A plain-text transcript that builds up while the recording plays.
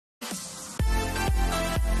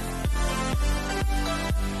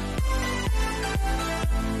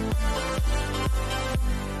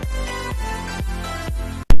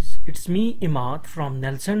It's me Imad from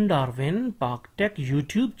Nelson Darwin Park Tech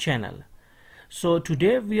YouTube channel. So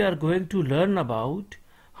today we are going to learn about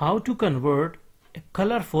how to convert a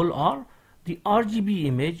colorful or the RGB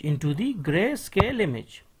image into the grayscale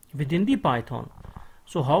image within the Python.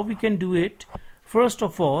 So how we can do it? First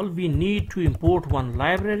of all, we need to import one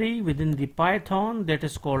library within the Python that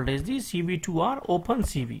is called as the CV2 or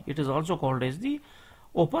OpenCV. It is also called as the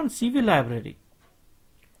OpenCV library.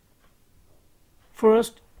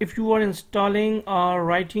 First, if you are installing or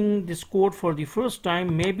writing this code for the first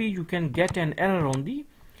time, maybe you can get an error on the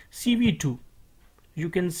CV2. You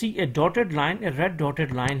can see a dotted line, a red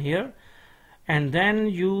dotted line here, and then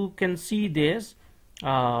you can see this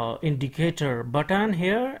indicator button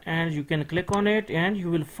here, and you can click on it and you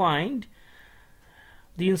will find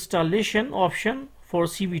the installation option for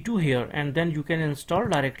CV2 here, and then you can install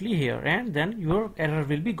directly here, and then your error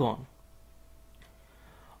will be gone.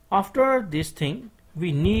 After this thing,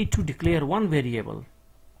 we need to declare one variable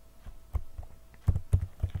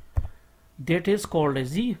that is called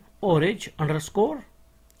as the orig underscore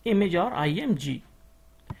image or img.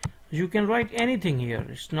 You can write anything here.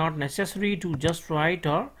 It's not necessary to just write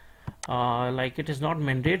or like it is not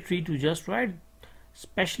mandatory to just write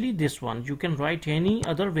especially this one. You can write any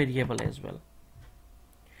other variable as well.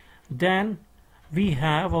 Then we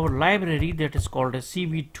have our library that is called as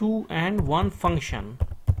CV2 and one function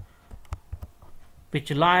which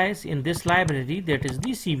lies in this library, that is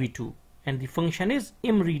the CV2, and the function is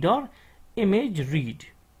imread or image read.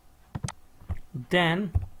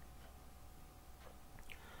 Then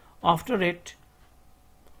after it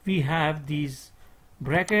we have these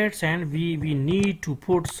brackets, and we need to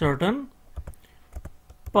put certain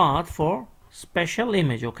path for special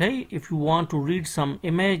image. Okay, if you want to read some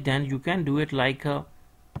image, then you can do it like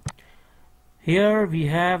here we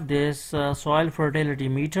have this soil fertility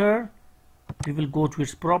meter. We will go to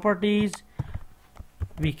its properties.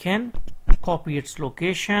 We can copy its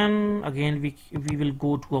location. Again, we will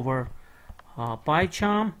go to our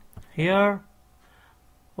pycharm here.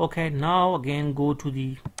 Okay, now again go to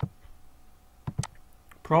the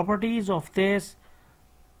properties of this,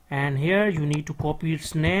 and here you need to copy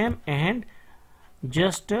its name and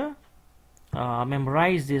just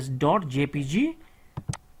memorize this .jpg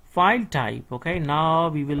file type. Okay, now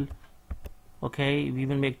we will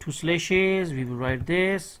make two slashes. We will write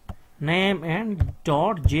this name and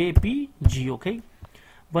 .jpg. Okay,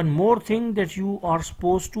 one more thing that you are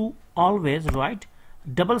supposed to always write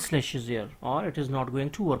double slashes here, or it is not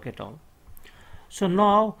going to work at all. So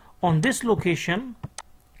now on this location,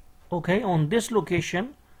 okay, on this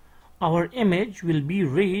location our image will be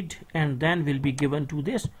read and then will be given to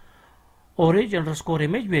this orig underscore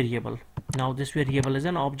image variable. Now this variable is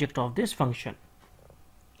an object of this function.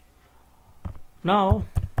 Now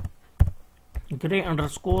gray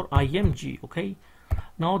underscore img. Okay,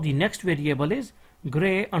 now the next variable is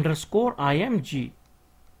gray underscore img.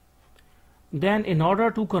 Then in order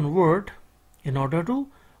to convert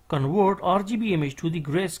RGB image to the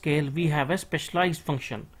grayscale, we have a specialized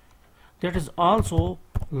function that is also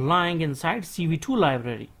lying inside CV2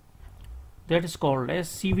 library, that is called as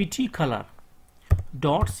CVT color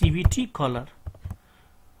 .cvt color.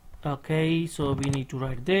 Okay, so we need to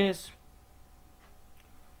write this.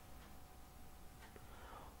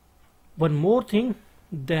 One more thing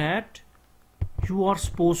that you are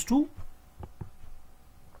supposed to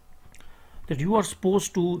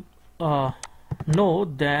know,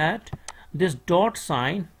 that this dot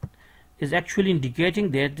sign is actually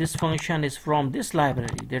indicating that this function is from this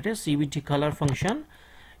library, that is CVT color function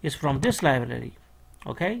is from this library.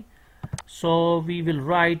 Okay, so we will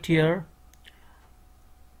write here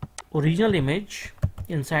original image.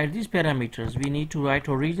 Inside these parameters we need to write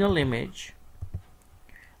original image.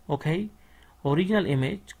 Okay, original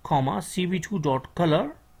image comma CV2 dot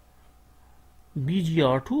color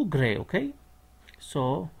BGR2 gray. Okay,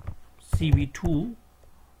 so CV2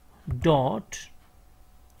 dot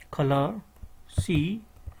color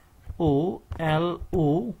COLOR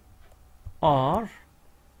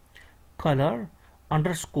color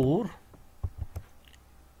underscore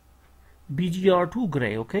BGR2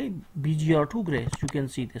 gray. Okay, BGR2 gray. So you can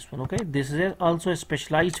see this one. Okay, this is also a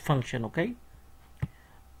specialized function. Okay,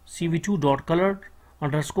 CV2 dot color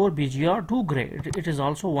underscore BGR2 gray. It is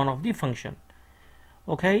also one of the function.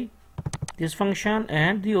 Okay, this function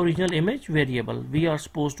and the original image variable, we are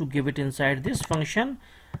supposed to give it inside this function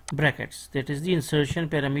brackets, that is the insertion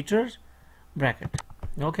parameters bracket.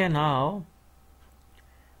 Okay, now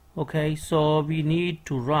okay, so we need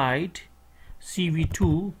to write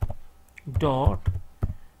CV2 dot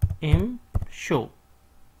im show,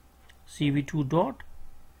 CV2 dot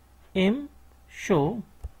im show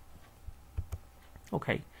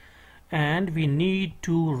Okay, and we need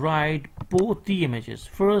to write both the images.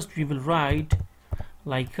 First we will write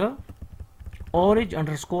like a orange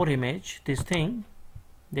underscore image, this thing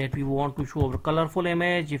that we want to show our colorful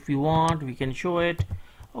image. If we want, we can show it.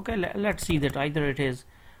 Okay, let's see that either it is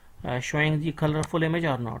showing the colorful image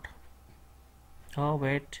or not. Oh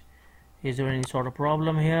wait, is there any sort of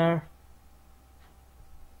problem here?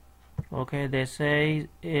 Okay, they say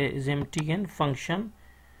is empty and function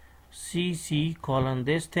cc colon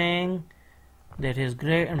this thing that is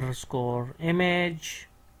gray underscore image.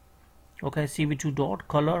 Okay, cv2 dot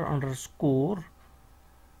color underscore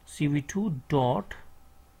cv2 dot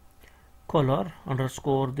color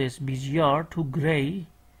underscore this bgr to gray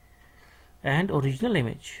and original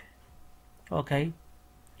image. Okay,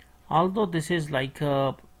 although this is like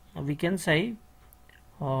we can say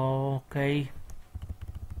okay,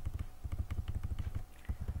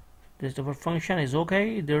 this our function is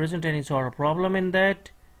okay, there isn't any sort of problem in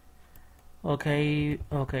that. Okay,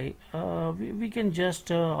 we can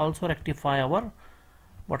just also rectify our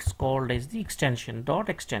what's called as the extension dot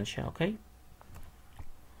extension.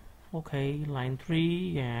 Okay, line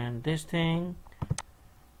 3 and this thing.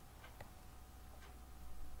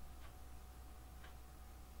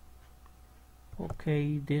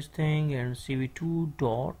 Okay, this thing and cv2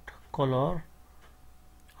 dot color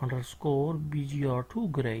underscore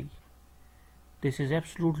bgr2 gray. This is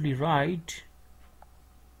absolutely right.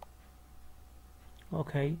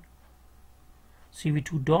 Okay,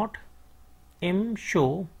 cv2 dot m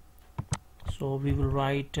show, so we will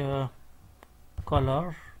write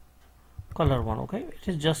color one. Okay, it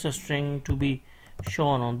is just a string to be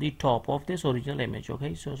shown on the top of this original image.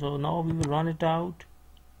 Okay, so now we will run it out.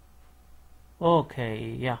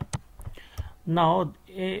 Okay, yeah, now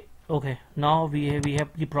okay, now we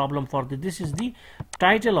have the problem for this is the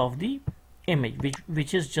title of the image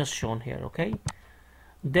which is just shown here. Okay,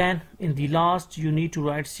 then in the last you need to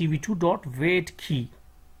write cv2 dot weight key,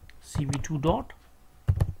 cv2 dot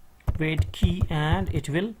weight key, and it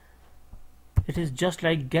is just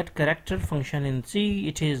like get character function in C.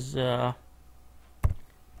 It is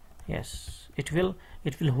yes, it will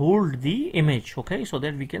hold the image. Okay, so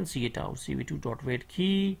that we can see it out. cv2 dot weight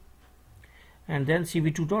key, and then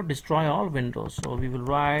cv2 dot destroy all windows. So we will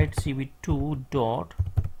write cv2 dot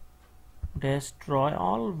destroy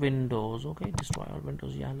all windows. Okay, destroy all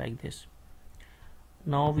windows, yeah, like this.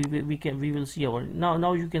 Now we will see our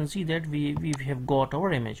now you can see that we have got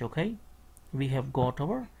our image. Okay, we have got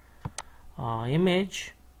our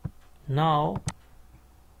image. Now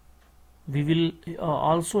we will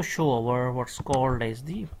also show our what's called as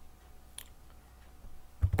the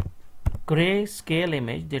gray scale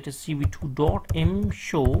image, that is cv2 dot m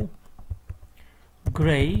show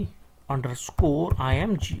gray underscore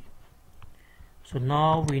img. So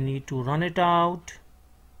now we need to run it out.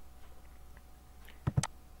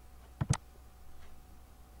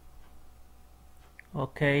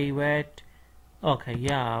 Okay, wait. Okay,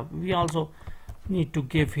 yeah, we also need to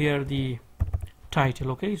give here the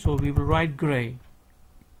title. Okay, so we will write gray.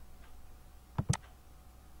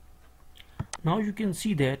 Now you can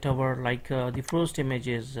see that our the first image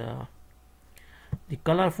is the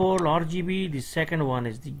colorful RGB, the second one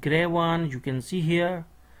is the gray one, you can see here.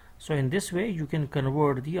 So in this way you can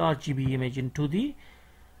convert the RGB image into the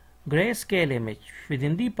grayscale image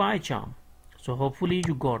within the pycharm. So hopefully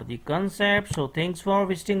you got the concept. So thanks for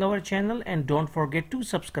visiting our channel and don't forget to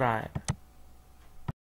subscribe.